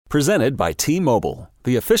Presented by T-Mobile,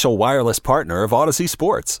 the official wireless partner of Odyssey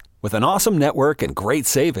Sports. With an awesome network and great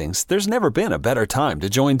savings, there's never been a better time to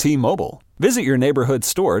join T-Mobile. Visit your neighborhood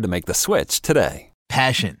store to make the switch today.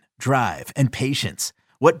 Passion, drive, and patience.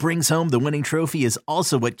 What brings home the winning trophy is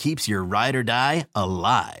also what keeps your ride or die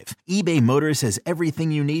alive. eBay Motors has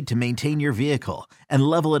everything you need to maintain your vehicle and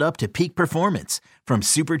level it up to peak performance. From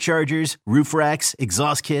superchargers, roof racks,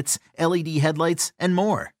 exhaust kits, LED headlights, and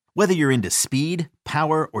more. Whether you're into speed,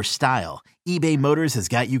 power, or style, eBay Motors has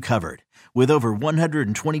got you covered. With over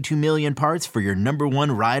 122 million parts for your number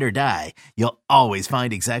one ride or die, you'll always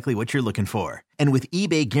find exactly what you're looking for. And with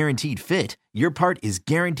eBay Guaranteed Fit, your part is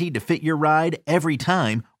guaranteed to fit your ride every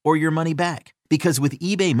time or your money back. Because with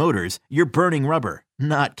eBay Motors, you're burning rubber,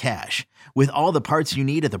 not cash. With all the parts you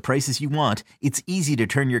need at the prices you want, it's easy to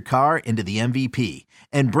turn your car into the MVP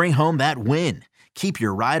and bring home that win. Keep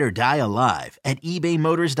your ride or die alive at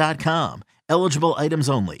ebaymotors.com. Eligible items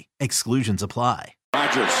only. Exclusions apply.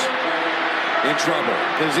 Rodgers in trouble.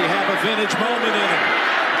 Does he have a vintage moment in him?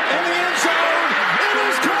 In the end zone, it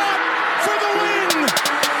is caught for the win.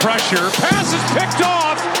 Pressure, pass is picked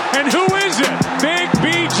off, and who is it? Big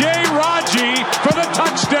B.J. Raji for the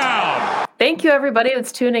touchdown. Thank you, everybody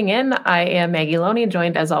that's tuning in. I am Maggie Loney,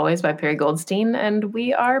 joined as always by Perry Goldstein, and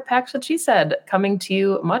we are Pack's What She Said, coming to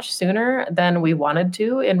you much sooner than we wanted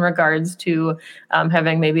to in regards to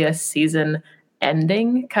having maybe a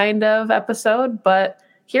season-ending kind of episode, but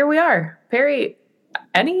here we are. Perry,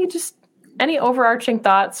 any overarching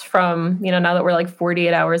thoughts from, now that we're like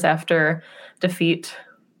 48 hours after defeat?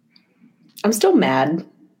 I'm still mad.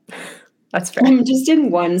 That's fair. I'm just in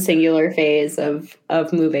one singular phase of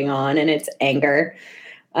moving on, and it's anger.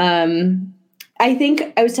 I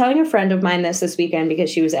think I was telling a friend of mine this weekend because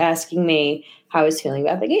she was asking me how I was feeling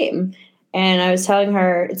about the game. And I was telling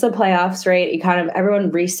her it's the playoffs, right?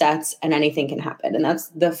 Everyone resets and anything can happen. And that's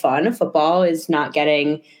the fun of football, is not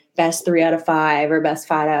getting best 3 out of 5 or best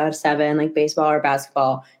 5 out of 7, like baseball or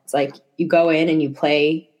basketball. It's like you go in and you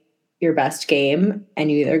play your best game and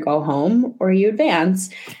you either go home or you advance.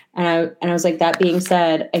 And I was like, that being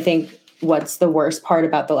said, I think what's the worst part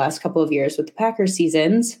about the last couple of years with the Packers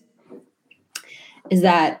seasons is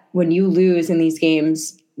that when you lose in these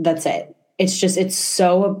games, that's it. It's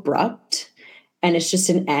so abrupt. And it's just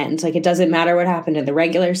an end. Like, it doesn't matter what happened in the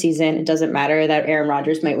regular season. It doesn't matter that Aaron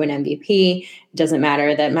Rodgers might win MVP. It doesn't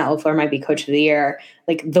matter that Matt LaFleur might be coach of the year.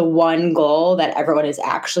 Like, the one goal that everyone is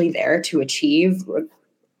actually there to achieve,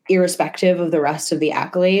 irrespective of the rest of the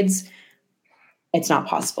accolades, it's not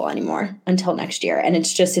possible anymore until next year. And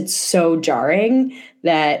it's so jarring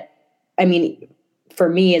that, for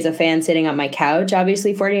me as a fan sitting on my couch,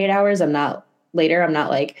 obviously 48 hours, I'm not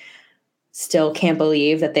like, still can't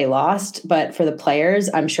believe that they lost. But for the players,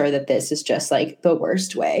 I'm sure that this is just like the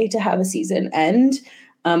worst way to have a season end,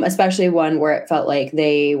 especially one where it felt like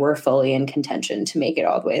they were fully in contention to make it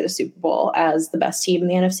all the way to the Super Bowl as the best team in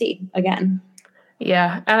the NFC again.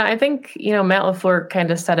 Yeah. And I think, Matt LaFleur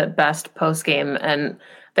kind of said it best post-game. And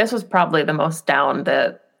this was probably the most down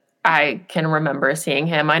that I can remember seeing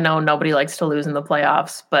him. I know nobody likes to lose in the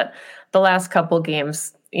playoffs, but the last couple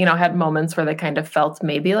games, had moments where they kind of felt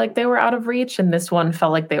maybe like they were out of reach. And this one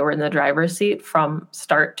felt like they were in the driver's seat from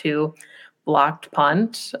start to blocked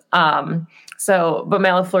punt. But Matt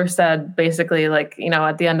LaFleur said basically, like,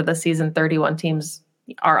 at the end of the season, 31 teams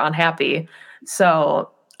are unhappy.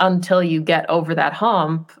 So until you get over that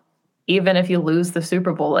hump, even if you lose the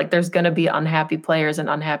Super Bowl, like, there's going to be unhappy players and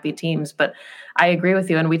unhappy teams. But I agree with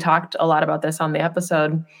you. And we talked a lot about this on the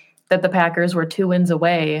episode, that the Packers were 2 wins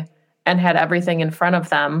away and had everything in front of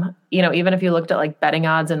them. Even if you looked at like betting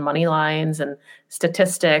odds and money lines and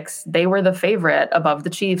statistics, they were the favorite above the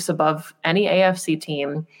Chiefs, above any AFC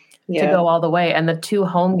team to go all the way. And the 2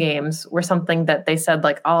 home games were something that they said,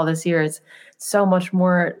 like, this year is so much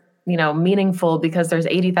more, meaningful because there's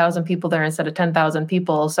 80,000 people there instead of 10,000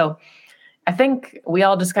 people. So I think we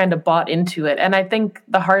all just kind of bought into it. And I think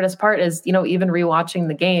the hardest part is, even rewatching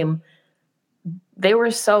the game, they were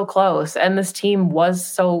so close and this team was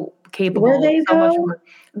so capable. Were they so much though? more.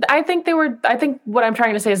 I think what I'm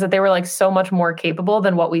trying to say is that they were like so much more capable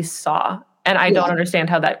than what we saw. And I don't understand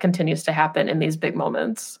how that continues to happen in these big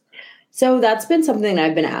moments. So that's been something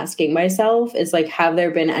I've been asking myself, is like, have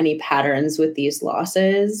there been any patterns with these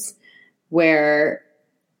losses where,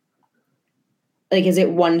 like, is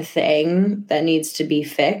it one thing that needs to be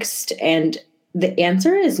fixed? And the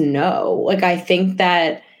answer is no. Like, I think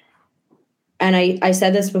that, and I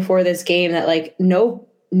said this before this game, that like no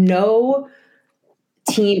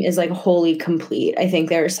team is like wholly complete. I think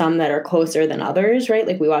there are some that are closer than others, right?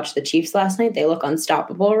 Like, we watched the Chiefs last night. They look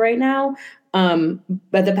unstoppable right now.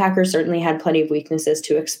 But the Packers certainly had plenty of weaknesses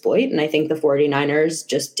to exploit. And I think the 49ers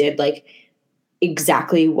just did like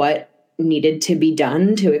exactly what needed to be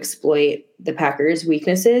done to exploit the Packers'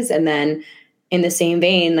 weaknesses. And then in the same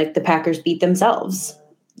vein, like the Packers beat themselves.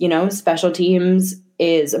 Special teams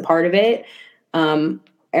is a part of it.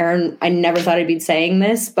 I never thought I'd be saying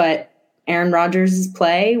this, but Aaron Rodgers'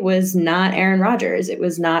 play was not Aaron Rodgers. It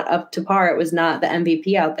was not up to par. It was not the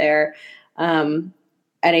MVP out there. And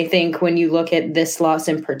I think when you look at this loss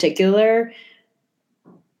in particular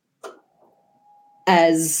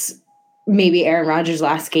as maybe Aaron Rodgers'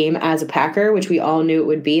 last game as a Packer, which we all knew it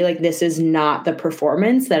would be, like this is not the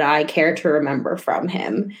performance that I care to remember from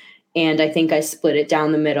him. And I think I split it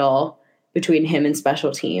down the middle between him and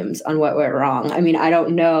special teams on what went wrong. I mean, I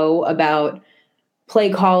don't know about play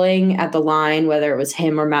calling at the line, whether it was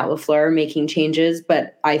him or Matt LaFleur making changes,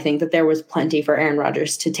 but I think that there was plenty for Aaron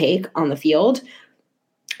Rodgers to take on the field.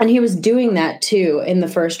 And he was doing that too in the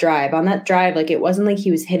first drive. On that drive, like it wasn't like he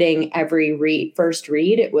was hitting every first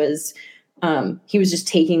read. It was he was just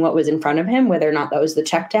taking what was in front of him, whether or not that was the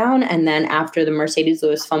check down. And then after the Mercedes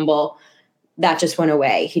Lewis fumble, that just went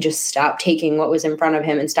away. He just stopped taking what was in front of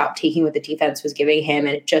him and stopped taking what the defense was giving him.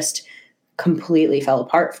 And it just completely fell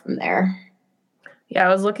apart from there. Yeah, I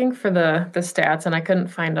was looking for the stats and I couldn't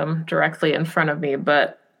find them directly in front of me.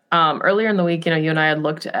 But earlier in the week, you and I had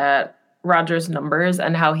looked at Rodgers' numbers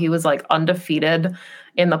and how he was like undefeated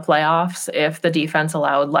in the playoffs if the defense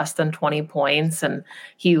allowed less than 20 points. And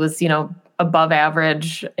he was, above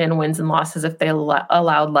average in wins and losses if they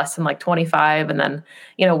allowed less than like 25. And then,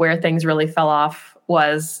 where things really fell off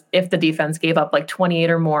was if the defense gave up like 28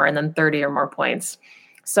 or more and then 30 or more points.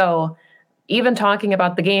 So even talking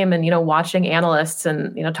about the game and, watching analysts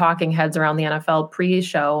and, talking heads around the NFL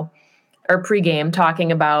pre-show or pre-game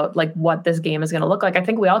talking about like what this game is going to look like, I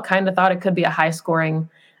think we all kind of thought it could be a high scoring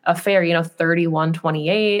affair,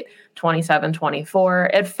 31-28,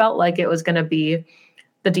 27-24. It felt like it was going to be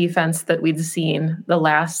the defense that we'd seen the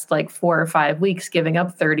last like 4 or 5 weeks giving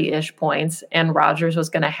up 30-ish points, and Rodgers was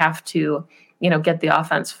going to have to, get the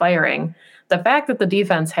offense firing. The fact that the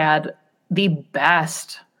defense had the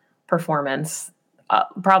best performance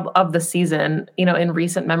of the season, in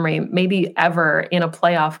recent memory, maybe ever in a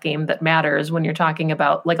playoff game that matters when you're talking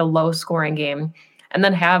about like a low scoring game, and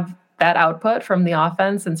then have that output from the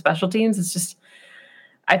offense and special teams, it's just,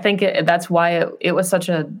 I think that's why it was such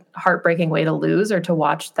a heartbreaking way to lose or to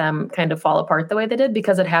watch them kind of fall apart the way they did,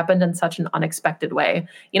 because it happened in such an unexpected way.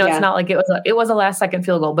 It's not like it was a last second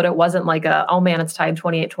field goal, but it wasn't like oh man, it's tied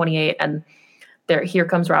 28-28 and here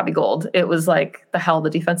comes Robbie Gould. It was like the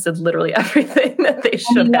defense did literally everything that they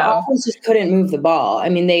should have. The offense just couldn't move the ball. I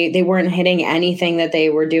mean, they weren't hitting anything that they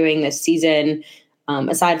were doing this season,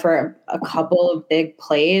 aside for a couple of big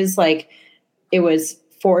plays. Like it was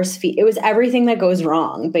force feed. It was everything that goes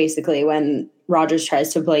wrong, basically, when Rodgers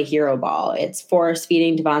tries to play hero ball. It's force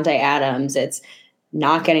feeding Davante Adams. It's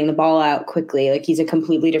not getting the ball out quickly. Like he's a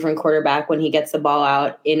completely different quarterback when he gets the ball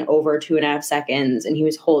out in over 2.5 seconds, and he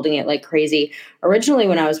was holding it like crazy. Originally,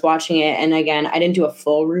 when I was watching it, and again, I didn't do a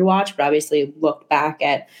full rewatch, but obviously looked back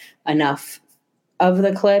at enough of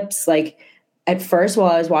the clips. Like at first,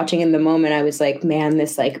 while I was watching in the moment, I was like, man,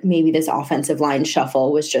 maybe this offensive line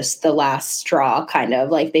shuffle was just the last straw, kind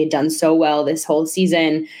of like they'd done so well this whole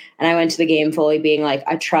season. And I went to the game fully being like,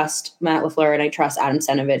 I trust Matt LaFleur and I trust Adam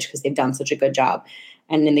Stenavich because they've done such a good job.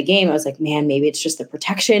 And in the game, I was like, man, maybe it's just the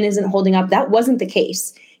protection isn't holding up. That wasn't the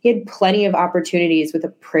case. He had plenty of opportunities with a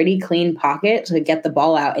pretty clean pocket to get the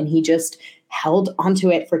ball out, and he just held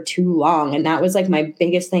onto it for too long. And that was like my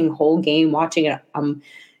biggest thing whole game watching it. I'm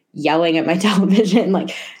yelling at my television,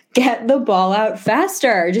 like, get the ball out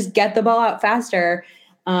faster. Just get the ball out faster.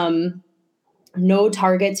 No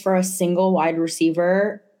targets for a single wide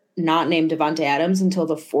receiver not named Davante Adams until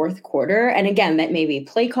the fourth quarter. And again, that may be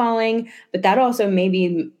play calling, but that also may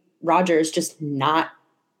be Rodgers just not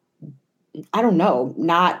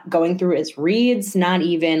going through his reads, not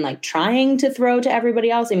even like trying to throw to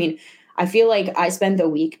everybody else. I mean, I feel like I spent the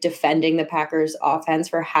week defending the Packers offense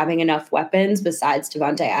for having enough weapons besides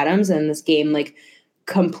Davante Adams, and this game like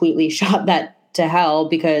completely shot that to hell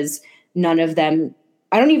because none of them,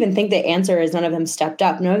 I don't even think the answer is none of them stepped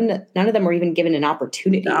up. None of them were even given an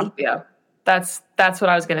opportunity. Yeah. That's what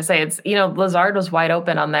I was going to say. It's, Lazard was wide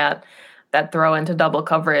open on that throw into double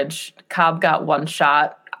coverage. Cobb got one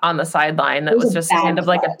shot on the sideline that was just kind of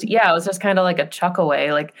like it was just kind of like a chuck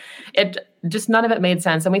away. Like it just, none of it made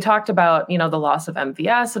sense. And we talked about, the loss of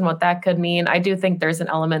MVS and what that could mean. I do think there's an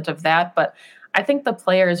element of that, but I think the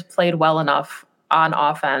players played well enough on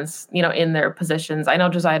offense, in their positions. I know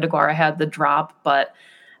Josiah DeGuara had the drop, but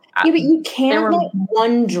Yeah, but you can't let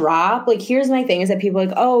one drop. Like, here's my thing is that people are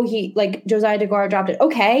like, oh, Josiah DeGuara dropped it.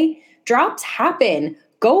 Okay, drops happen.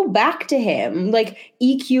 Go back to him. Like,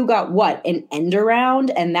 EQ got what? An end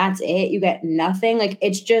around, and that's it? You get nothing? Like,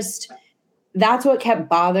 it's just, that's what kept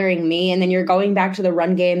bothering me. And then you're going back to the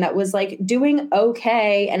run game that was, like, doing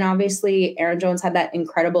okay. And obviously, Aaron Jones had that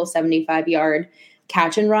incredible 75-yard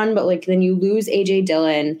catch and run, but like then you lose AJ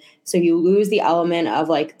Dillon, so you lose the element of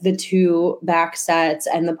like the 2 back sets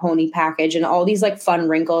and the pony package and all these like fun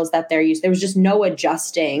wrinkles that they're used. There was just no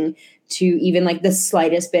adjusting to even like the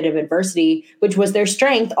slightest bit of adversity, which was their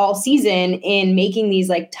strength all season in making these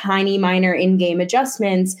like tiny minor in-game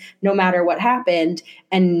adjustments no matter what happened,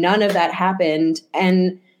 and none of that happened.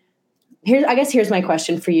 And here's my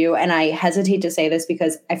question for you, and I hesitate to say this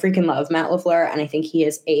because I freaking love Matt LaFleur and I think he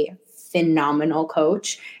is a phenomenal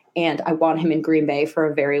coach, and I want him in Green Bay for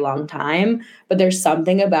a very long time. But there's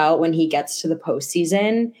something about when he gets to the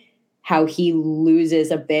postseason, how he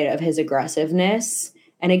loses a bit of his aggressiveness.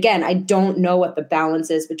 And again, I don't know what the balance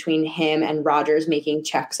is between him and Rodgers making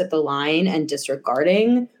checks at the line and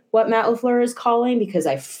disregarding what Matt LaFleur is calling, because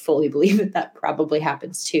I fully believe that probably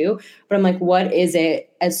happens too. But I'm like, what is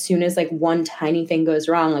it as soon as like one tiny thing goes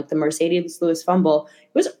wrong, like the Mercedes Lewis fumble?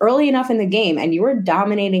 It was early enough in the game and you were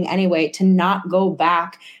dominating anyway to not go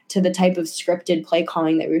back to the type of scripted play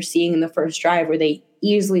calling that we were seeing in the first drive where they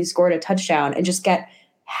easily scored a touchdown and just get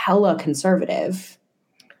hella conservative.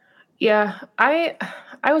 Yeah, I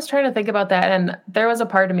was trying to think about that, and there was a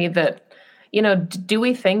part of me that, you know, do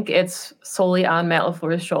we think it's solely on Matt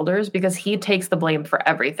LaFleur's shoulders? Because he takes the blame for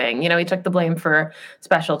everything. You know, he took the blame for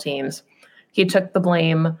special teams. He took the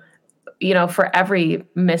blame, you know, for every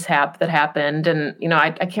mishap that happened. And, you know,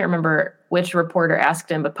 I can't remember which reporter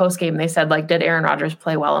asked him, but post-game they said, like, did Aaron Rodgers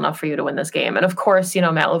play well enough for you to win this game? And of course, you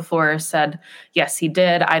know, Matt LaFleur said, yes, he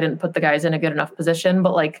did. I didn't put the guys in a good enough position.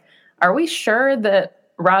 But, like, are we sure that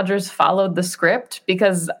Rodgers followed the script?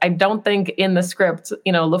 Because I don't think in the script,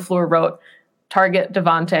 you know, LaFleur wrote, target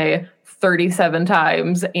Devontae 37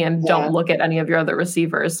 times and don't look at any of your other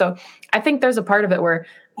receivers. So I think there's a part of it where,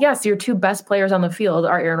 yes, your 2 best players on the field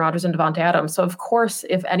are Aaron Rodgers and Devontae Adams. So of course,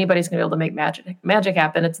 if anybody's going to be able to make magic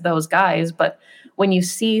happen, it's those guys. But when you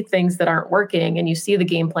see things that aren't working and you see the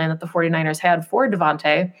game plan that the 49ers had for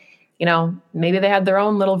Devontae, you know, maybe they had their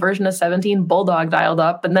own little version of 17 Bulldog dialed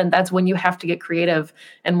up, and then that's when you have to get creative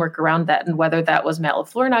and work around that. And whether that was Matt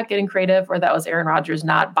LaFleur not getting creative or that was Aaron Rodgers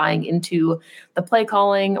not buying into the play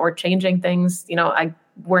calling or changing things, you know,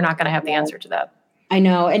 we're not going to have the answer to that. I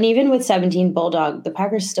know. And even with 17 Bulldog, the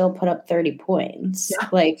Packers still put up 30 points. Yeah.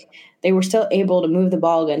 Like, they were still able to move the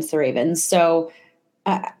ball against the Ravens. So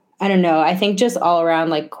I don't know. I think just all around,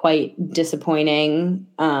 like, quite disappointing.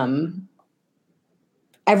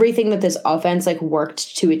 Everything that this offense like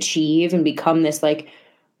worked to achieve and become this like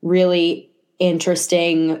really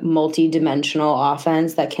interesting multi-dimensional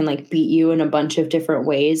offense that can like beat you in a bunch of different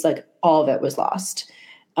ways, like all of it was lost.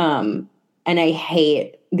 And I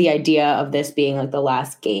hate the idea of this being like the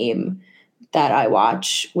last game that I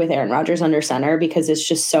watch with Aaron Rodgers under center, because it's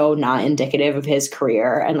just so not indicative of his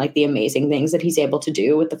career and like the amazing things that he's able to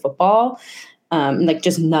do with the football. Like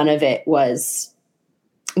just none of it was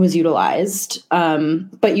utilized.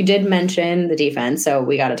 But you did mention the defense, so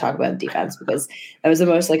we got to talk about the defense, because that was the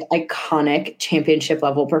most like iconic championship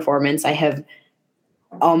level performance I have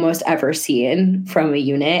almost ever seen from a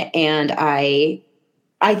unit. And I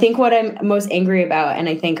think what I'm most angry about, and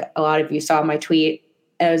I think a lot of you saw my tweet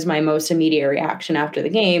as my most immediate reaction after the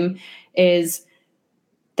game, is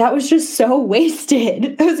that was just so wasted.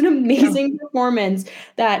 It was an amazing performance.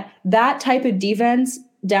 That type of defense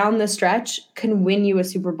down the stretch can win you a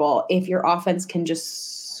Super Bowl if your offense can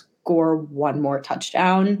just score one more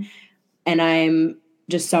touchdown. And I'm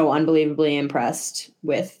just so unbelievably impressed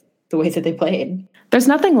with the way that they played. There's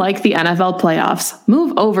nothing like the NFL playoffs.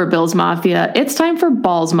 Move over, Bills Mafia. It's time for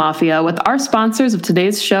Balls Mafia with our sponsors of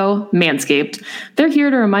today's show, Manscaped. They're here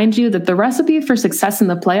to remind you that the recipe for success in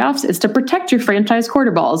the playoffs is to protect your franchise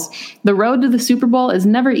quarter balls. The road to the Super Bowl is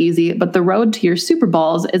never easy, but the road to your Super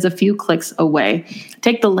Balls is a few clicks away.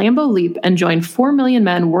 Take the Lambo leap and join 4 million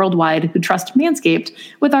men worldwide who trust Manscaped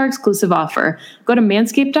with our exclusive offer. Go to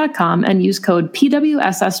manscaped.com and use code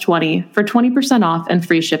PWSS20 for 20% off and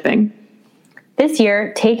free shipping. This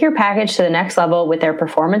year, take your package to the next level with their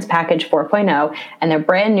Performance Package 4.0 and their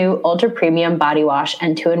brand new Ultra Premium Body Wash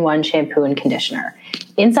and 2-in-1 Shampoo and Conditioner.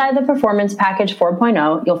 Inside the Performance Package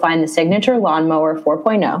 4.0, you'll find the Signature Lawnmower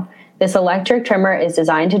 4.0. This electric trimmer is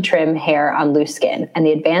designed to trim hair on loose skin, and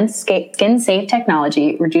the advanced skin-safe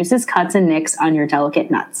technology reduces cuts and nicks on your delicate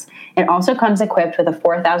nuts. It also comes equipped with a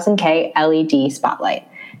 4000K LED spotlight.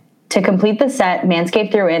 To complete the set,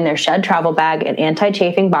 Manscaped threw in their Shed travel bag and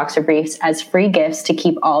anti-chafing boxer briefs as free gifts to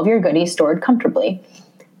keep all of your goodies stored comfortably.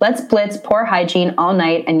 Let's blitz poor hygiene all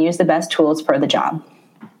night and use the best tools for the job.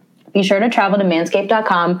 Be sure to travel to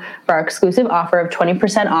manscaped.com for our exclusive offer of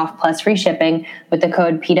 20% off plus free shipping with the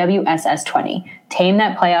code PWSS20. Tame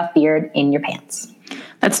that playoff beard in your pants.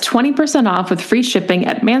 That's 20% off with free shipping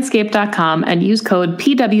at manscaped.com and use code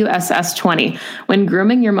PWSS20. When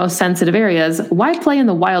grooming your most sensitive areas, why play in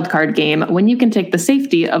the wild card game when you can take the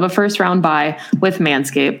safety of a first round bye with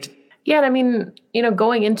Manscaped? Yeah, and I mean,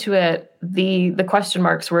 going into it, the question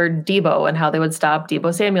marks were Debo and how they would stop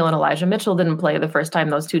Debo Samuel, and Elijah Mitchell didn't play the first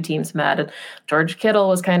time those two teams met, and George Kittle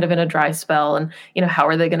was kind of in a dry spell, and how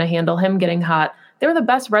are they going to handle him getting hot? They were the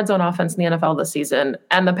best red zone offense in the NFL this season,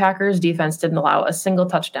 and the Packers defense didn't allow a single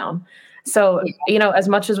touchdown. So, as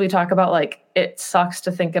much as we talk about it sucks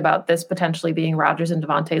to think about this potentially being Rodgers and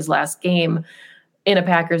Devontae's last game in a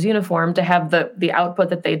Packers uniform, to have the output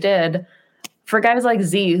that they did. For guys like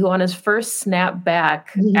Z, who on his first snap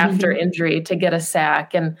back after injury to get a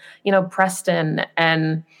sack, and Preston,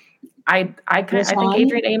 and I think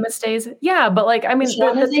Adrian Amos stays. Yeah, but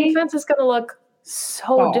the defense is going to look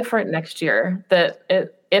so different next year that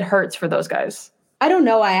it hurts for those guys. I don't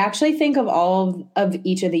know. I actually think of all of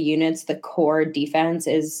each of the units, the core defense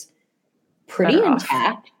is pretty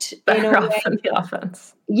intact. Better off than the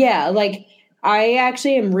offense. Yeah, I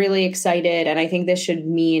actually am really excited, and I think this should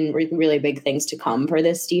mean really big things to come for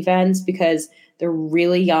this defense because they're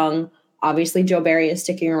really young. Obviously, Joe Barry is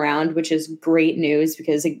sticking around, which is great news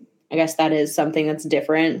because I guess that is something that's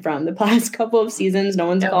different from the past couple of seasons. No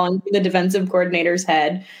one's calling the defensive coordinator's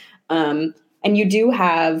head. And you do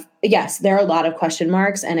have, yes, there are a lot of question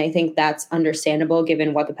marks, and I think that's understandable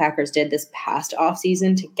given what the Packers did this past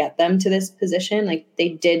offseason to get them to this position. They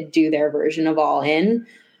did do their version of all in,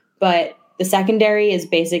 but the secondary is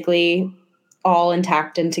basically all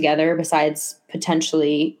intact and together besides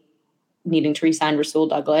potentially needing to re-sign Rasul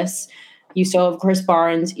Douglas. You still have Chris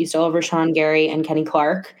Barnes, you still have Rashawn Gary and Kenny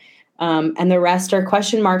Clark. And the rest are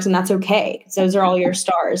question marks, and that's okay. So those are all your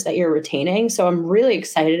stars that you're retaining. So I'm really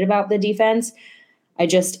excited about the defense. I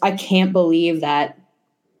can't believe that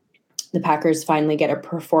the Packers finally get a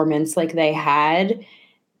performance like they had.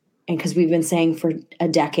 And because we've been saying for a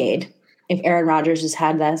decade, if Aaron Rodgers just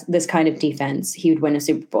had this kind of defense, he would win a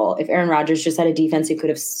Super Bowl. If Aaron Rodgers just had a defense who could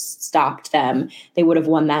have stopped them, they would have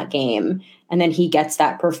won that game. And then he gets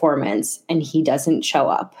that performance and he doesn't show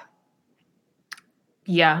up.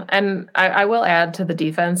 Yeah, and I will add to the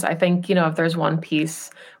defense. I think, if there's one piece,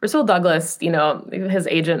 Rasul Douglas, his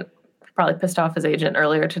agent probably pissed off his agent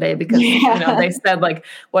earlier today because, they said,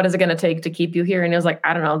 what is it going to take to keep you here? And he was like,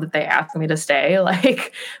 I don't know, that they asked me to stay,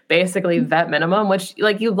 basically vet minimum, which,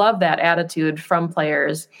 you love that attitude from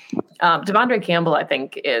players. Devondre Campbell, I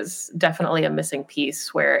think, is definitely a missing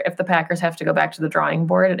piece where if the Packers have to go back to the drawing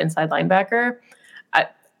board at inside linebacker,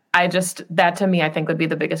 that to me, I think would be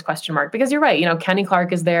the biggest question mark because you're right. Kenny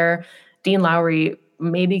Clark is there. Dean Lowry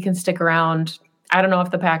maybe can stick around. I don't know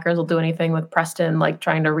if the Packers will do anything with Preston,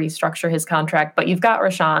 trying to restructure his contract, but you've got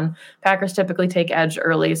Rashawn. Packers typically take edge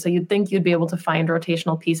early. So you'd think you'd be able to find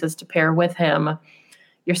rotational pieces to pair with him.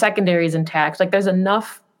 Your secondary is intact. There's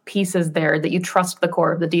enough pieces there that you trust the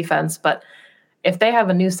core of the defense. But if they have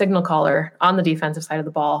a new signal caller on the defensive side of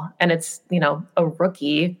the ball and it's, a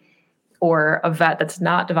rookie or a vet that's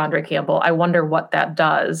not Devondre Campbell, I wonder what that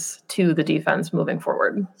does to the defense moving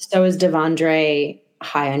forward. So is Devondre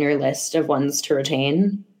high on your list of ones to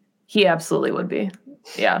retain? He absolutely would be.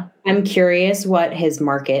 Yeah. I'm curious what his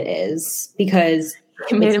market is because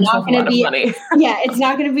he made himself a lot of money. Yeah, it's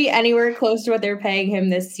not going to be anywhere close to what they're paying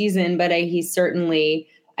him this season, but he certainly,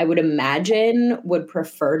 I would imagine, would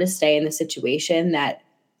prefer to stay in the situation that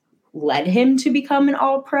led him to become an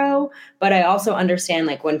all-pro. But I also understand,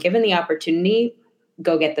 when given the opportunity,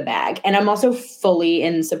 go get the bag. And I'm also fully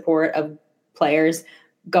in support of players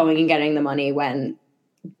going and getting the money when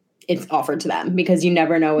it's offered to them because you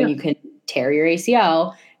never know when you can tear your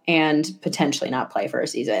ACL and potentially not play for a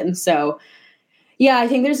season. So yeah, I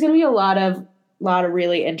think there's going to be a lot of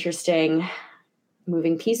really interesting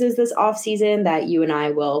moving pieces this offseason that you and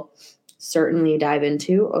I will certainly dive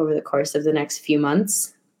into over the course of the next few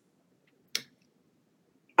months.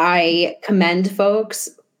 I commend folks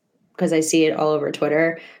because I see it all over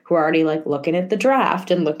Twitter who are already looking at the draft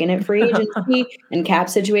and looking at free agency and cap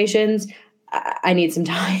situations. I need some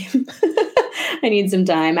time. I need some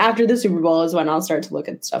time. After the Super Bowl is when I'll start to look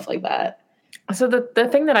at stuff like that. So the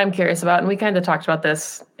thing that I'm curious about, and we kind of talked about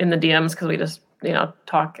this in the DMs because we just,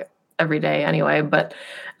 talk every day anyway, but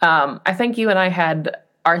I think you and I had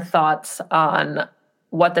our thoughts on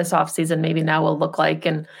what this offseason maybe now will look like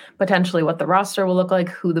and potentially what the roster will look like,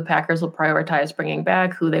 who the Packers will prioritize bringing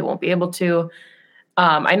back, who they won't be able to.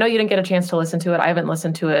 I know you didn't get a chance to listen to it. I haven't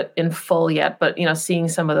listened to it in full yet, but, seeing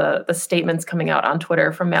some of the statements coming out on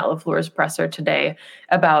Twitter from Matt LaFleur's presser today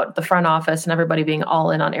about the front office and everybody being all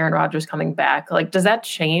in on Aaron Rodgers coming back. Like, does that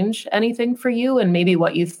change anything for you and maybe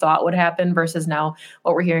what you thought would happen versus now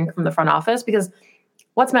what we're hearing from the front office? Because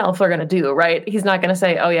what's Matt LaFleur going to do, right? He's not going to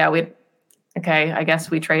say, oh yeah, I guess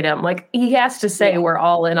we trade him. Like, he has to say we're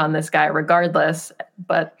all in on this guy regardless.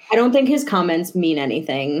 But I don't think his comments mean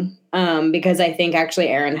anything because I think actually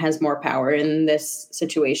Aaron has more power in this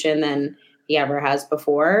situation than he ever has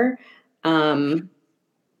before. I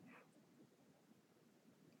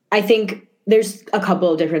think there's a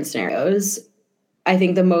couple of different scenarios. I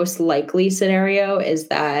think the most likely scenario is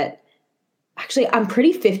that actually I'm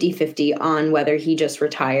pretty 50-50 on whether he just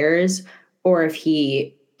retires or if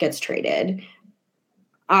he gets traded.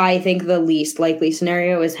 I think the least likely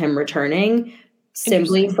scenario is him returning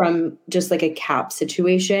simply from just like a cap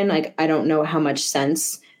situation. Like, I don't know how much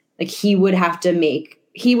sense, like he would have to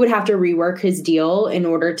rework his deal in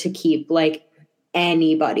order to keep like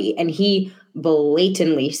anybody. And he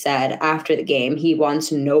blatantly said after the game, he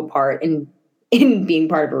wants no part in being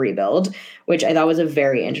part of a rebuild, which I thought was a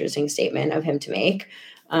very interesting statement of him to make.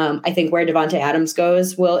 I think where Davante Adams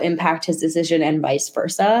goes will impact his decision and vice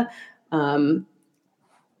versa.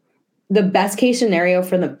 The best case scenario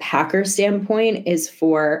from the Packers standpoint is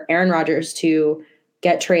for Aaron Rodgers to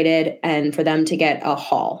get traded and for them to get a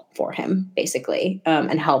haul for him, basically,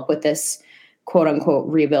 and help with this quote unquote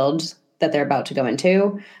rebuild that they're about to go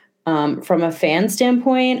into. From a fan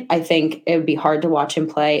standpoint, I think it would be hard to watch him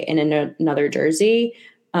play in another jersey.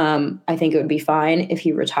 I think it would be fine if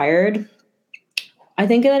he retired. I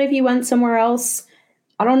think that if he went somewhere else,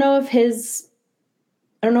 I don't know if his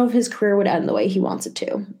career would end the way he wants it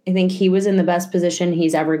to. I think he was in the best position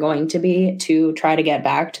he's ever going to be to try to get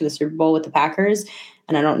back to the Super Bowl with the Packers.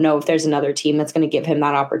 And I don't know if there's another team that's going to give him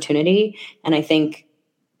that opportunity. And I think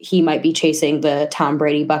he might be chasing the Tom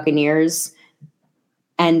Brady Buccaneers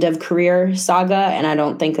end of career saga. And I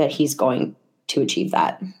don't think that he's going to achieve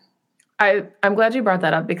that. I'm glad you brought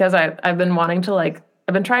that up because I've been wanting to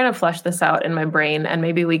I've been trying to flesh this out in my brain and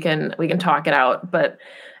maybe we can talk it out. But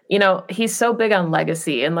he's so big on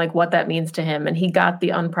legacy and like what that means to him. And he got the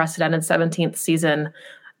unprecedented 17th season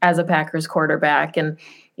as a Packers quarterback. And,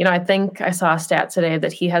 I think I saw a stat today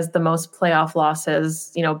that he has the most playoff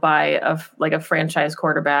losses, by a franchise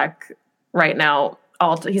quarterback right now.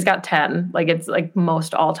 He's got 10, like it's like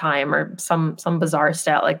most all time or some bizarre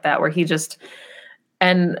stat like that where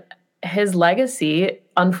and his legacy,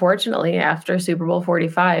 unfortunately, after Super Bowl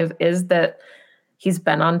 45 is that he's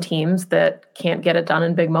been on teams that can't get it done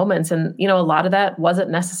in big moments. And, a lot of that wasn't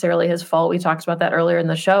necessarily his fault. We talked about that earlier in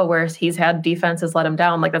the show where he's had defenses let him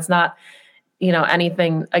down. Like that's not,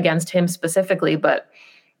 anything against him specifically. But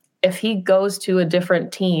if he goes to a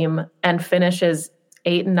different team and finishes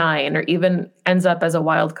 8-9 or even ends up as a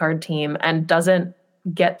wild card team and doesn't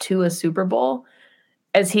get to a Super Bowl,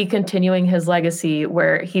 is he continuing his legacy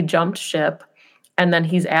where he jumped ship and then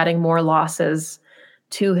he's adding more losses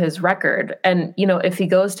to his record? And, if he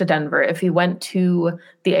goes to Denver, if he went to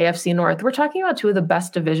the AFC North, we're talking about two of the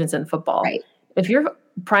best divisions in football. Right. If your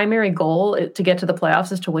primary goal to get to the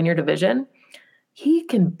playoffs is to win your division, he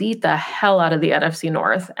can beat the hell out of the NFC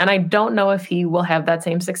North. And I don't know if he will have that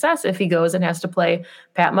same success if he goes and has to play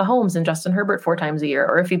Pat Mahomes and Justin Herbert 4 times a year,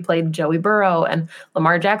 or if he played Joey Burrow and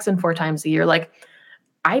Lamar Jackson 4 times a year. Like,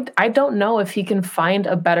 I don't know if he can find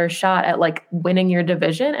a better shot at like winning your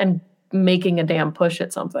division and making a damn push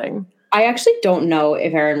at something. I actually don't know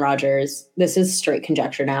if Aaron Rodgers, this is straight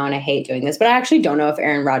conjecture now and I hate doing this, but I actually don't know if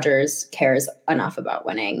Aaron Rodgers cares enough about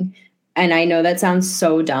winning. And I know that sounds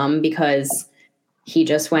so dumb because he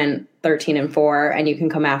just went 13-4 and you can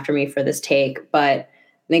come after me for this take, but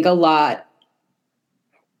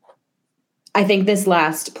I think this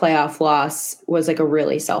last playoff loss was like a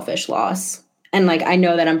really selfish loss. And like, I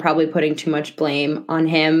know that I'm probably putting too much blame on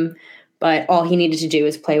him, but all he needed to do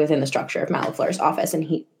is play within the structure of Matt LaFleur's office. And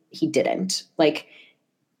he didn't. Like,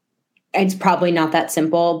 it's probably not that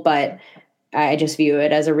simple, but I just view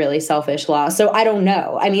it as a really selfish loss. So I don't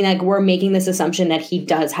know. I mean, like, we're making this assumption that he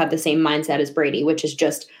does have the same mindset as Brady, which is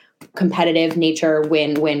just competitive nature,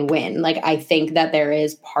 win, win, win. Like, I think that there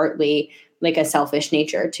is partly like a selfish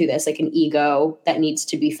nature to this, like an ego that needs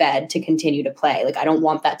to be fed to continue to play. Like, I don't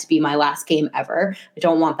want that to be my last game ever. I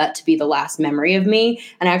don't want that to be the last memory of me.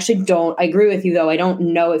 And I agree with you though. I don't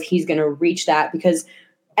know if he's going to reach that because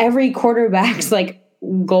every quarterback's like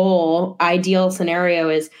goal, ideal scenario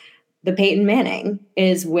is the Peyton Manning,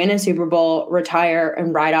 is win a Super Bowl, retire,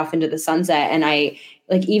 and ride off into the sunset. And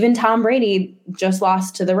even Tom Brady just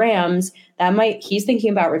lost to the Rams. He's thinking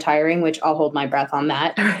about retiring, which I'll hold my breath on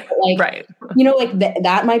that. But right.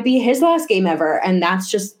 That might be his last game ever. And that's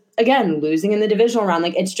just, again, losing in the divisional round.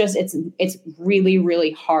 It's really,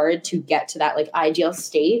 really hard to get to that ideal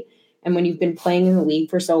state. And when you've been playing in the league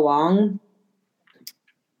for so long,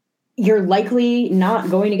 you're likely not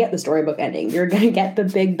going to get the storybook ending. You're going to get the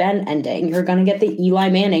Big Ben ending. You're going to get the Eli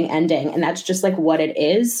Manning ending. And that's just what it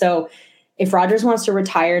is. So if Rodgers wants to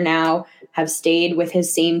retire now, have stayed with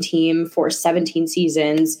his same team for 17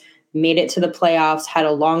 seasons, made it to the playoffs, had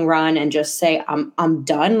a long run, and just say, I'm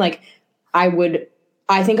done.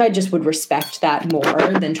 I think I just would respect that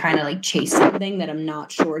more than trying to chase something that I'm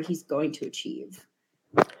not sure he's going to achieve.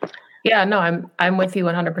 Yeah, no, I'm with you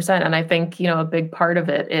 100%. And I think, a big part of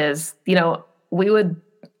it is,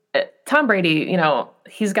 Tom Brady,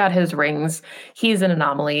 he's got his rings. He's an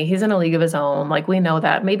anomaly. He's in a league of his own. We know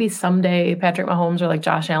that. Maybe someday Patrick Mahomes or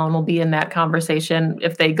Josh Allen will be in that conversation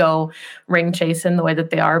if they go ring chasing the way that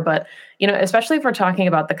they are. But, especially if we're talking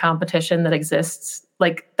about the competition that exists,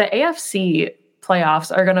 the AFC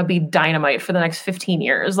playoffs are going to be dynamite for the next 15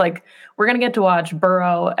 years. We're going to get to watch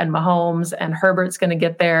Burrow and Mahomes, and Herbert's going to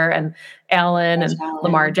get there, and Allen and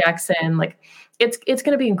Lamar Jackson. It's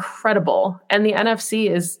going to be incredible. And the NFC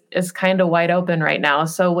is kind of wide open right now.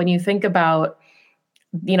 So when you think about,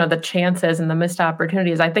 the chances and the missed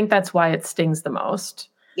opportunities, I think that's why it stings the most.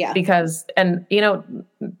 Yeah. Because,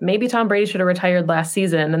 maybe Tom Brady should have retired last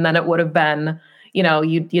season, and then it would have been,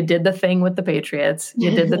 you did the thing with the Patriots,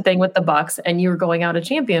 you did the thing with the Bucks, and you were going out a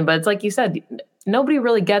champion. But it's like you said, nobody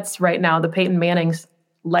really gets right now the Peyton Manning's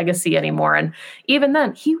legacy anymore. And even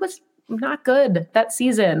then, he was not good that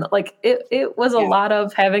season. It was a lot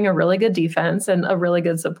of having a really good defense and a really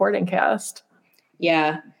good supporting cast.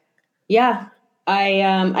 Yeah. Yeah.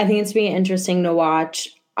 I think it's being interesting to watch.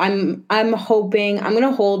 I'm hoping I'm going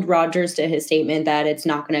to hold Rodgers to his statement that it's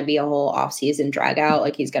not going to be a whole offseason drag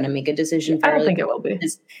out. He's going to make a decision. I don't think it will be.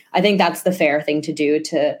 I think that's the fair thing to do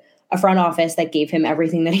to a front office that gave him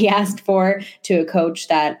everything that he asked for, to a coach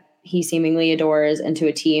that he seemingly adores, and to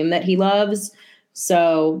a team that he loves.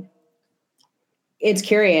 So it's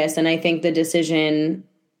curious. And I think the decision,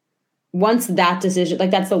 once that decision,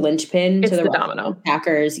 that's the linchpin to the domino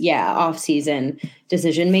Packers, off-season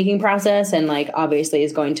decision-making process. And obviously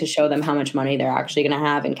is going to show them how much money they're actually going to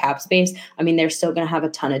have in cap space. I mean, they're still going to have a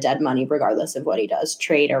ton of dead money regardless of what he does,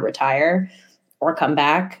 trade or retire or come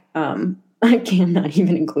back. I'm not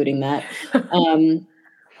even including that. And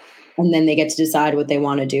then they get to decide what they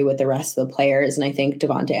want to do with the rest of the players. And I think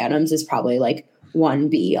Davante Adams is probably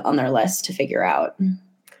 1B on their list to figure out.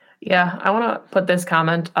 Yeah, I want to put this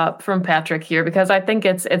comment up from Patrick here because I think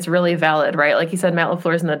it's really valid, right? Like he said, Matt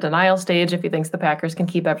LaFleur's in the denial stage if he thinks the Packers can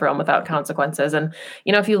keep everyone without consequences. And,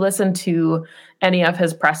 if you listen to any of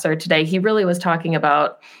his presser today, he really was talking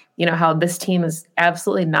about, how this team is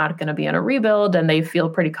absolutely not going to be in a rebuild, and they feel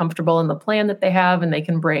pretty comfortable in the plan that they have, and they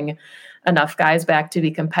can bring enough guys back to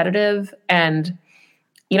be competitive. And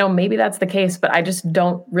maybe that's the case, but I just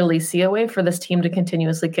don't really see a way for this team to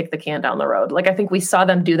continuously kick the can down the road. I think we saw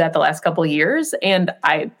them do that the last couple of years, and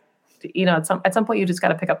at some point you just got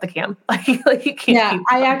to pick up the can. You can't.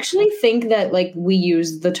 I actually think that we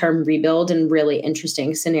use the term rebuild in really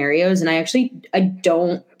interesting scenarios, and I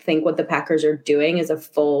don't think what the Packers are doing is a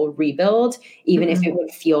full rebuild, even if it would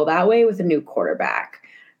feel that way with a new quarterback.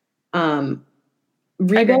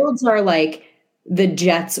 Rebuilds are the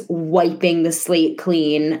Jets wiping the slate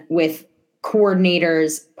clean with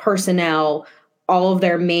coordinators, personnel, all of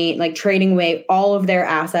their trading away all of their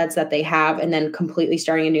assets that they have and then completely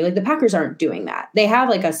starting anew. The Packers aren't doing that. They have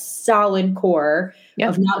a solid core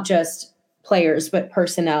of not just players, but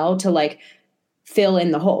personnel to fill in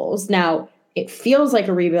the holes. Now, it feels like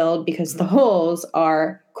a rebuild because the holes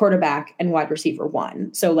are quarterback and wide receiver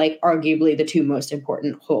one. So arguably the two most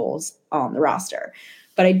important holes on the roster.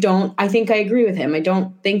 But I think I agree with him. I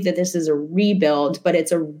don't think that this is a rebuild, but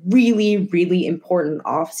it's a really, really important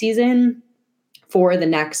offseason for the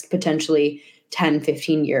next potentially 10,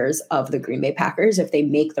 15 years of the Green Bay Packers if they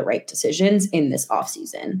make the right decisions in this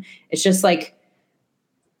offseason. It's just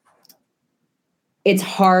it's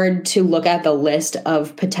hard to look at the list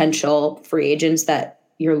of potential free agents that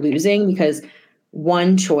you're losing because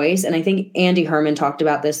one choice, and I think Andy Herman talked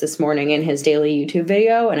about this morning in his daily YouTube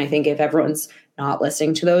video, and I think if everyone's not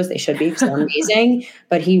listening to those, they should be, because they're amazing.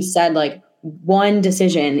 But he said one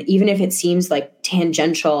decision, even if it seems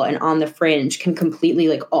tangential and on the fringe, can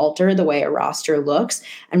completely alter the way a roster looks.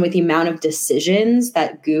 And with the amount of decisions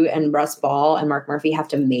that Goot and Russ Ball and Mark Murphy have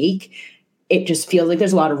to make, it just feels like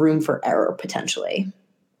there's a lot of room for error potentially.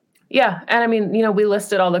 Yeah. And I mean, we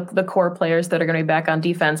listed all the core players that are going to be back on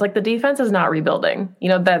defense. Like the defense is not rebuilding,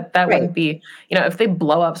 that right. Wouldn't be, if they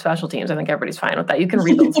blow up special teams, I think everybody's fine with that. You can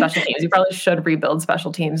rebuild special teams. You probably should rebuild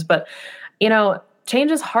special teams, but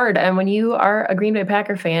change is hard. And when you are a Green Bay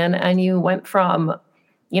Packer fan and you went from,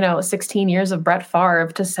 16 years of Brett Favre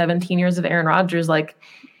to 17 years of Aaron Rodgers, like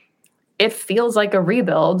it feels like a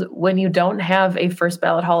rebuild when you don't have a first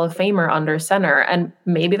ballot Hall of Famer under center. And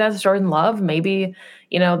maybe that's Jordan Love. Maybe,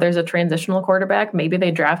 there's a transitional quarterback. Maybe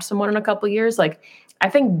they draft someone in a couple of years. Like, I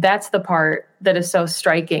think that's the part that is so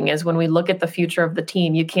striking is when we look at the future of the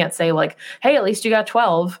team, you can't say like, hey, at least you got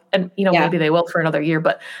 12 and, maybe they will for another year,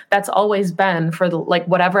 but that's always been for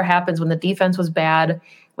whatever happens when the defense was bad,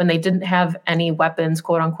 when they didn't have any weapons,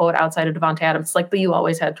 quote unquote, outside of Devontae Adams, you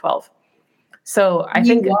always had 12. So I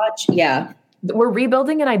think we're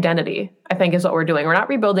rebuilding an identity, I think is what we're doing. We're not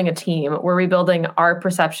rebuilding a team. We're rebuilding our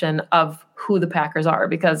perception of who the Packers are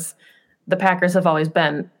because the Packers have always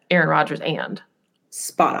been Aaron Rodgers and.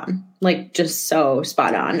 Spot on, just so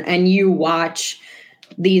spot on. And you watch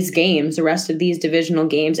these games, the rest of these divisional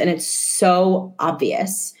games, and it's so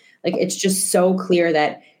obvious. It's just so clear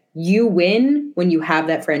that you win when you have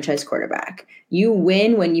that franchise quarterback. You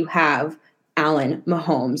win when you have Allen,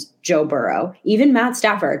 Mahomes, Joe Burrow, even Matt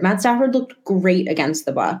Stafford. Matt Stafford looked great against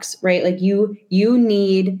the Bucs, right? You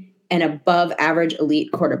need an above average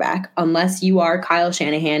elite quarterback unless you are Kyle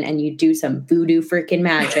Shanahan and you do some voodoo freaking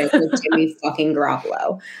magic with Jimmy fucking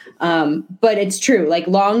Garoppolo. But it's true.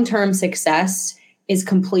 Long-term success is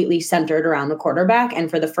completely centered around the quarterback. And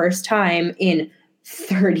for the first time in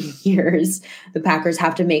 30 years, the Packers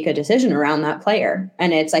have to make a decision around that player.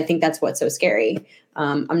 And I think that's what's so scary.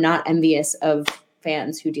 I'm not envious of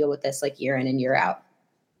fans who deal with this year in and year out.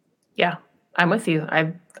 Yeah, I'm with you.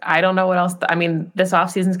 I don't know what else. This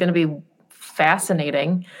offseason is going to be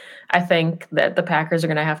fascinating. I think that the Packers are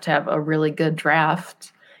going to have a really good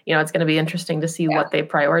draft. It's going to be interesting to see what they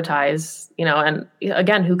prioritize, and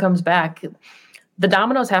again, who comes back. The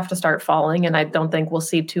dominoes have to start falling, and I don't think we'll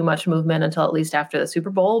see too much movement until at least after the Super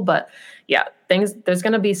Bowl. But yeah, there's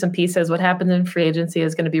going to be some pieces. What happens in free agency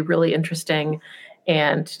is going to be really interesting.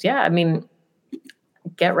 And yeah,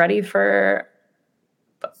 get ready for,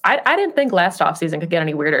 I didn't think last offseason could get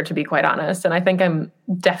any weirder, to be quite honest. And I think I'm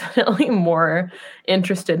definitely more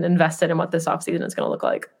interested and invested in what this offseason is going to look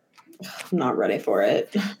like. I'm not ready for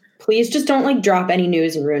it. Please just don't drop any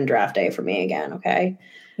news and ruin draft day for me again. Okay.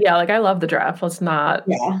 Yeah, I love the draft. Let's not.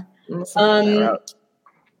 Yeah.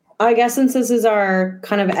 I guess since this is our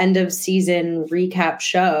kind of end of season recap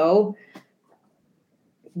show,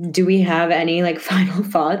 do we have any final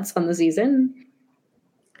thoughts on the season?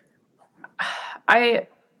 I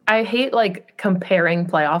hate comparing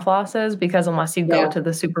playoff losses because unless you go to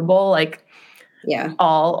the Super Bowl,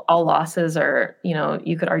 all losses are,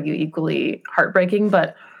 you could argue equally heartbreaking,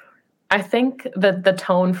 but I think that the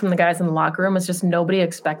tone from the guys in the locker room is just nobody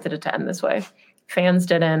expected it to end this way. Fans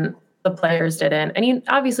didn't, the players didn't, and you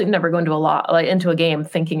obviously never go into a game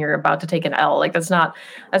thinking you're about to take an L. That's not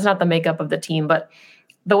the makeup of the team. But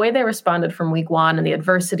the way they responded from week one and the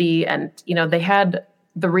adversity, and they had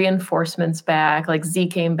the reinforcements back. Z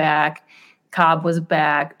came back, Cobb was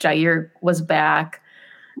back, Jair was back.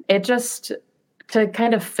 It just to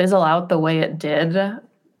kind of fizzle out the way it did.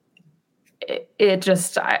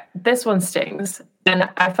 This one stings, and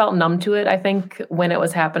I felt numb to it, I think, when it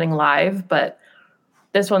was happening live, but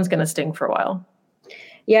this one's going to sting for a while.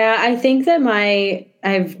 Yeah, I think that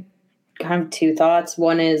I've kind of two thoughts.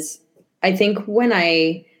 One is, I think when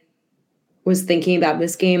I was thinking about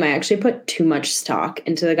this game, I actually put too much stock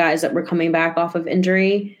into the guys that were coming back off of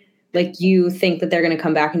injury. You think that they're going to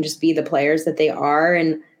come back and just be the players that they are,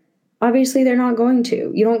 and obviously they're not going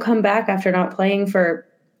to. You don't come back after not playing for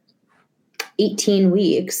 18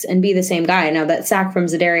 weeks and be the same guy. Now that sack from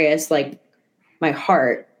Za'Darius, my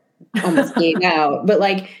heart almost gave out.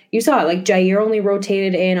 But you saw it, Jair only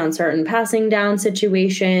rotated in on certain passing down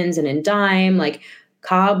situations and in dime.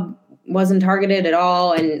 Cobb wasn't targeted at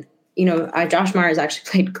all. And, Josh Myers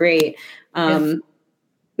actually played great. It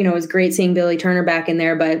was great seeing Billy Turner back in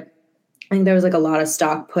there, but I think there was a lot of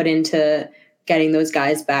stock put into getting those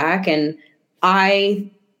guys back. And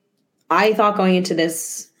I thought going into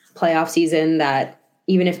this playoff season that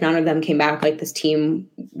even if none of them came back, this team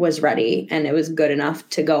was ready and it was good enough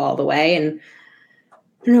to go all the way. And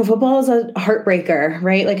football is a heartbreaker,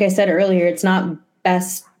 right? Like I said earlier, it's not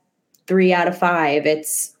best 3 out of 5.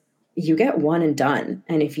 It's you get one and done.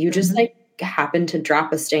 And if you just happen to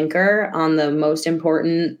drop a stinker on the most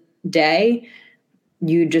important day,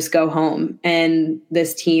 you just go home. And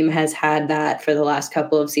this team has had that for the last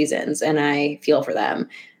couple of seasons, and I feel for them.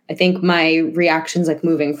 I think my reactions like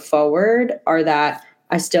moving forward are that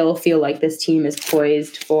I still feel like this team is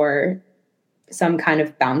poised for some kind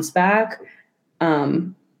of bounce back,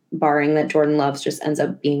 barring that Jordan Love just ends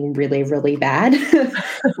up being really, really bad.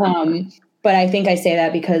 But I think I say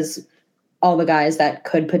that because all the guys that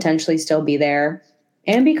could potentially still be there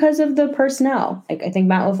and because of the personnel. Like, I think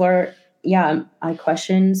Matt LaFleur, I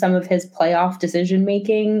question some of his playoff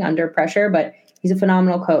decision-making under pressure, but he's a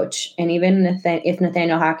phenomenal coach. And even if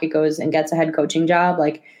Nathaniel Hackett goes and gets a head coaching job,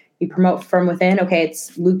 like, you promote from within, okay,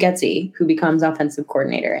 it's Luke Getsy who becomes offensive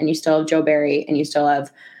coordinator, and you still have Joe Barry, and you still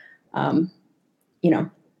have,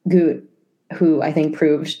 Goot, who I think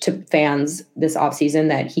proved to fans this offseason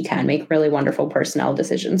that he can make really wonderful personnel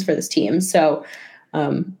decisions for this team. So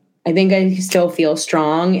I think I still feel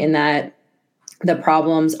strong in that the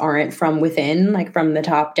problems aren't from within, like from the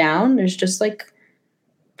top down. There's just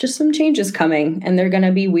some changes coming, and they're going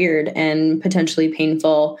to be weird and potentially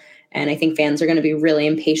painful. And I think fans are going to be really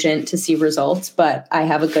impatient to see results, but I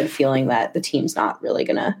have a good feeling that the team's not really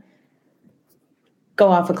going to go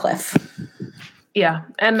off a cliff. Yeah.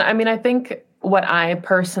 And I mean, I think what I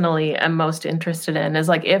personally am most interested in is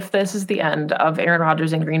like, if this is the end of Aaron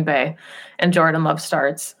Rodgers in Green Bay and Jordan Love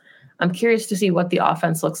starts, I'm curious to see what the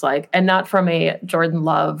offense looks like, and not from a Jordan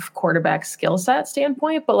Love quarterback skill set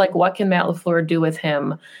standpoint, but like, what can Matt LaFleur do with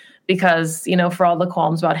him? Because, for all the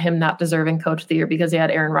qualms about him not deserving coach of the year because he had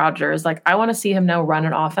Aaron Rodgers, like, I want to see him now run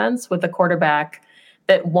an offense with a quarterback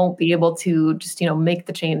that won't be able to just, make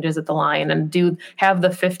the changes at the line and have the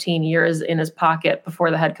 15 years in his pocket before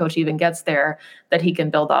the head coach even gets there that he can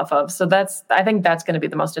build off of. So I think that's going to be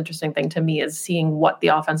the most interesting thing to me, is seeing what the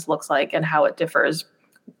offense looks like and how it differs.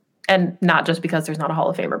 And not just because there's not a Hall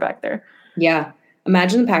of Famer back there. Yeah.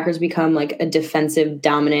 Imagine the Packers become like a defensive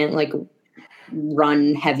dominant, like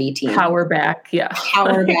run heavy team. Power back. Yeah.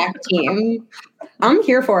 Power back team. I'm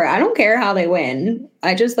here for it. I don't care how they win.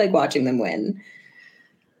 I just like watching them win.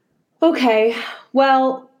 Okay.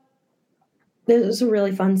 Well, this was a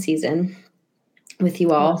really fun season with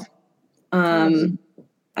you all. I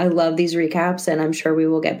love these recaps, and I'm sure we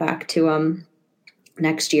will get back to them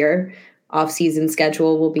next year. Off-season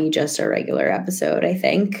schedule will be just a regular episode, I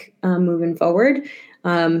think, moving forward.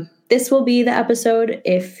 This will be the episode.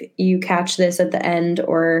 If you catch this at the end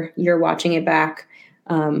or you're watching it back,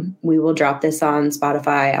 we will drop this on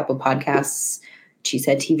Spotify, Apple Podcasts,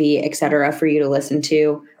 Cheesehead TV, etc. for you to listen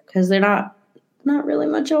to, because they're not really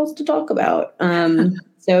much else to talk about.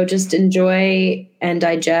 So just enjoy and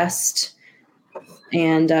digest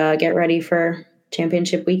and get ready for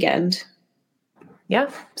championship weekend. Yeah.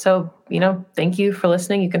 So, thank you for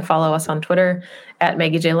listening. You can follow us on Twitter at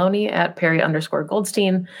Maggie J. Loney, at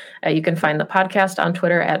Perry_Goldstein. You can find the podcast on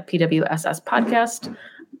Twitter at PWSS Podcast,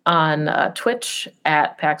 on Twitch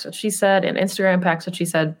at Pax What She Said, and Instagram Pax What She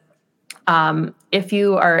Said. If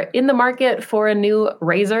you are in the market for a new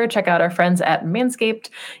razor, check out our friends at Manscaped.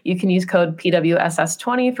 You can use code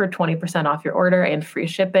PWSS20 for 20% off your order and free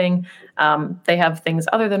shipping. They have things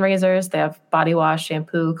other than razors. They have body wash,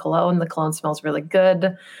 shampoo, cologne. The cologne smells really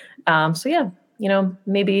good. So yeah,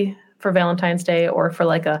 maybe for Valentine's Day or for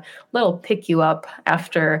like a little pick you up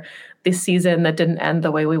after this season that didn't end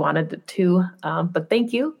the way we wanted it to. But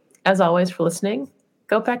thank you, as always, for listening.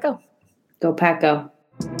 Go Pack Go. Go Pack Go.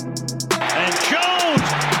 And Jones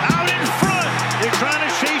out in front. They're trying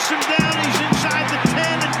to chase him down. He's inside the 10,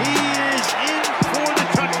 and he is in for the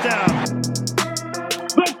touchdown.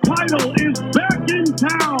 The title